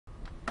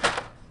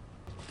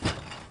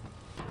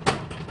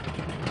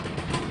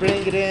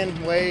bring it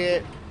in, weigh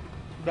it,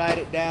 write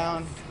it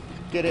down,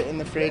 get it in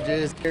the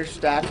fridges. Here,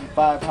 stack them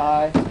 5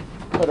 high,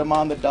 put them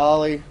on the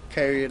dolly,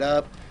 carry it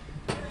up.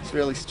 It's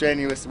really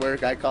strenuous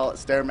work. I call it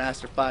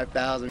Stairmaster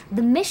 5000.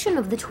 The mission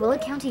of the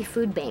Tooele County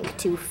Food Bank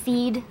to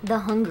feed the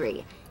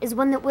hungry is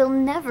one that will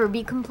never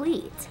be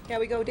complete. Yeah,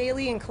 we go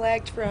daily and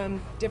collect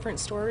from different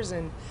stores,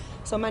 and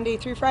so Monday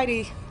through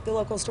Friday, the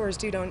local stores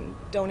do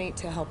donate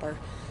to help our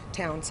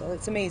town, so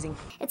it's amazing.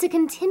 It's a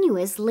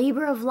continuous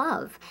labor of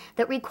love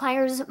that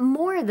requires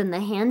more than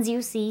the hands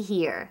you see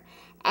here,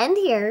 and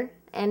here,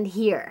 and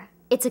here.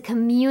 It's a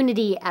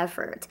community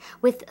effort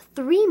with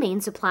 3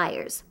 main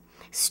suppliers.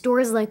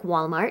 Stores like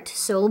Walmart,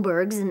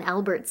 Solberg's, and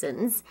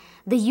Albertsons,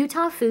 the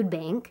Utah Food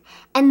Bank,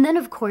 and then,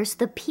 of course,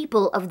 the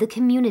people of the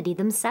community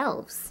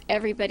themselves.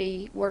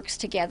 Everybody works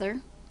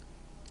together,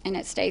 and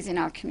it stays in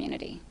our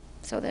community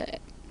so that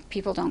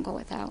people don't go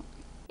without.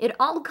 It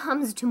all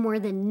comes to more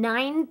than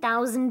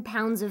 9,000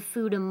 pounds of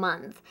food a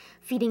month,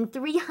 feeding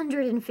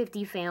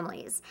 350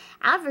 families,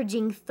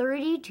 averaging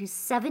 30 to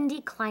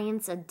 70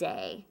 clients a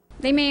day.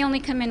 They may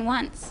only come in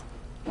once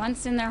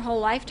in their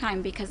whole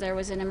lifetime because there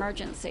was an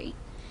emergency.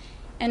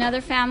 And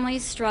other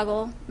families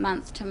struggle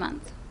month to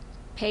month,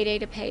 payday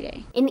to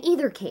payday. In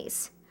either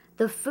case,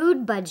 the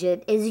food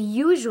budget is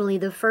usually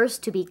the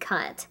first to be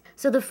cut,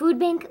 so the food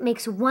bank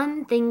makes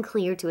one thing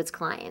clear to its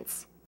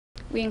clients.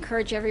 We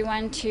encourage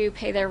everyone to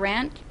pay their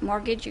rent,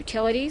 mortgage,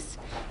 utilities,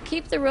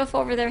 keep the roof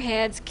over their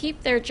heads,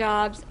 keep their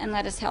jobs, and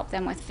let us help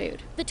them with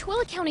food. The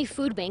Tooele County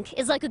Food Bank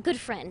is like a good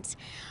friend.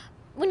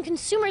 When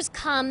consumers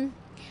come,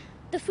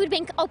 the food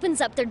bank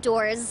opens up their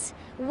doors,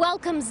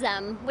 welcomes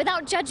them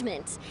without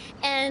judgment,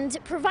 and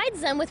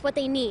provides them with what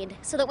they need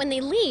so that when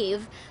they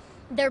leave,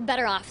 they're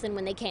better off than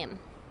when they came.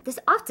 This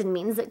often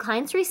means that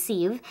clients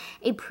receive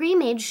a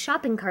pre-made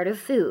shopping cart of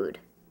food.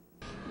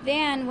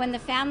 Then when the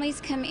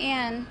families come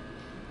in,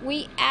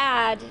 we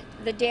add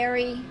the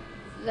dairy,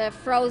 the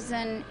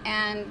frozen,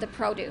 and the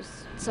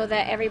produce so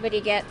that everybody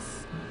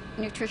gets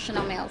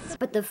nutritional meals.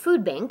 But the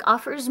food bank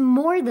offers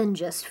more than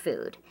just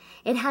food.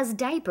 It has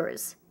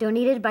diapers,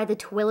 donated by the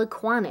Tooele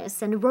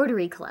Kiwanis and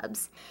Rotary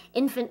Clubs,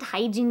 infant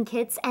hygiene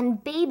kits,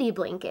 and baby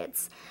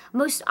blankets,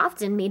 most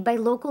often made by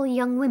local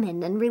young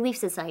women and Relief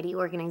Society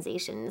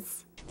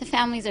organizations. The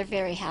families are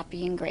very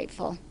happy and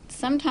grateful.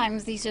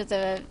 Sometimes these are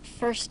the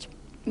first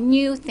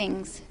new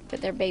things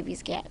that their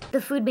babies get.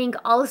 The food bank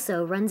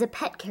also runs a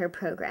pet care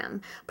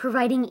program,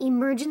 providing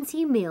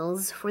emergency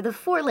meals for the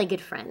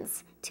 4-legged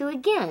friends to,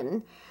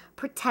 again,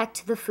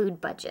 protect the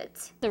food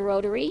budget. The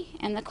Rotary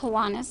and the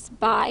Kiwanis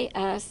buy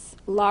us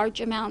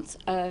large amounts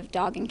of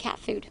dog and cat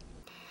food.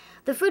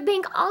 The food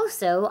bank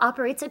also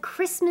operates a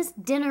Christmas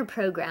dinner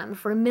program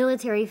for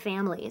military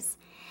families.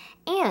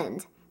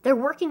 And they're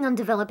working on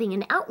developing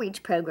an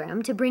outreach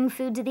program to bring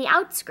food to the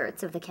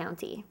outskirts of the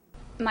county.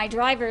 My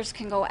drivers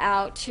can go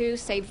out to,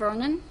 say,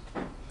 Vernon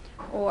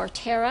or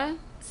Terra,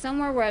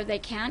 somewhere where they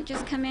can't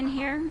just come in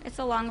here. It's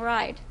a long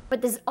ride.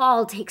 But this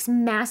all takes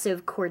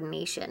massive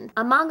coordination.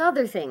 Among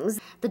other things,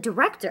 the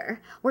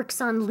director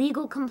works on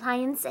legal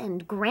compliance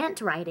and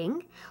grant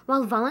writing,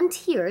 while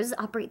volunteers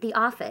operate the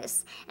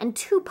office, and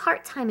 2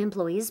 part-time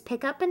employees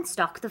pick up and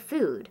stock the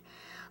food.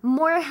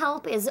 More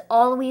help is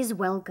always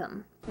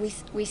welcome.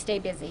 We stay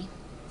busy.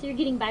 So you're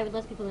getting by with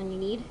less people than you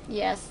need?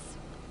 Yes,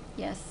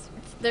 yes.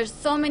 There's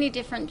so many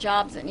different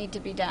jobs that need to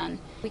be done.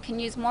 We can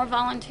use more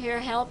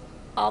volunteer help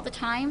all the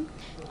time.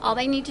 All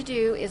they need to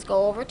do is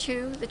go over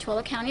to the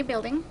Tooele County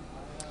building,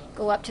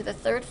 go up to the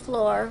 3rd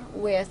floor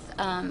with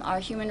our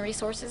Human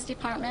Resources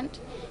Department,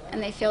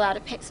 and they fill out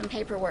some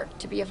paperwork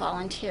to be a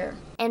volunteer.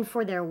 And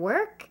for their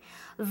work,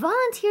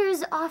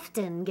 volunteers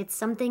often get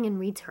something in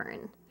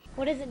return.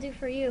 What does it do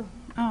for you?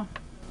 Oh,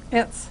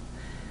 it's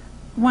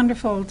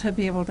wonderful to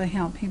be able to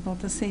help people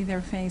to see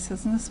their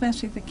faces, and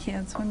especially the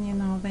kids when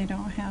they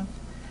don't have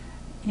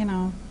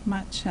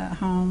much at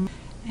home,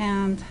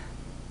 and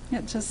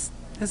it just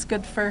is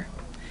good for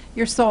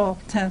your soul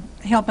to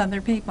help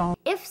other people.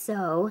 If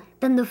so,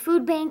 then the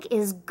food bank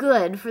is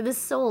good for the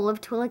soul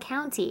of Tooele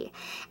County.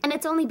 And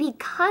it's only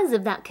because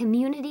of that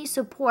community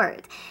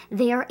support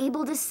they are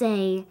able to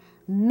say,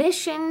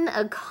 mission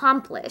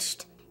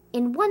accomplished,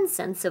 in one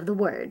sense of the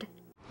word.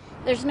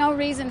 There's no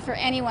reason for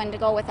anyone to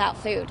go without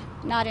food,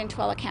 not in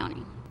Tooele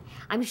County.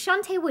 I'm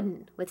Shantae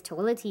Wooden with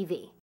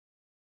TooeleTV.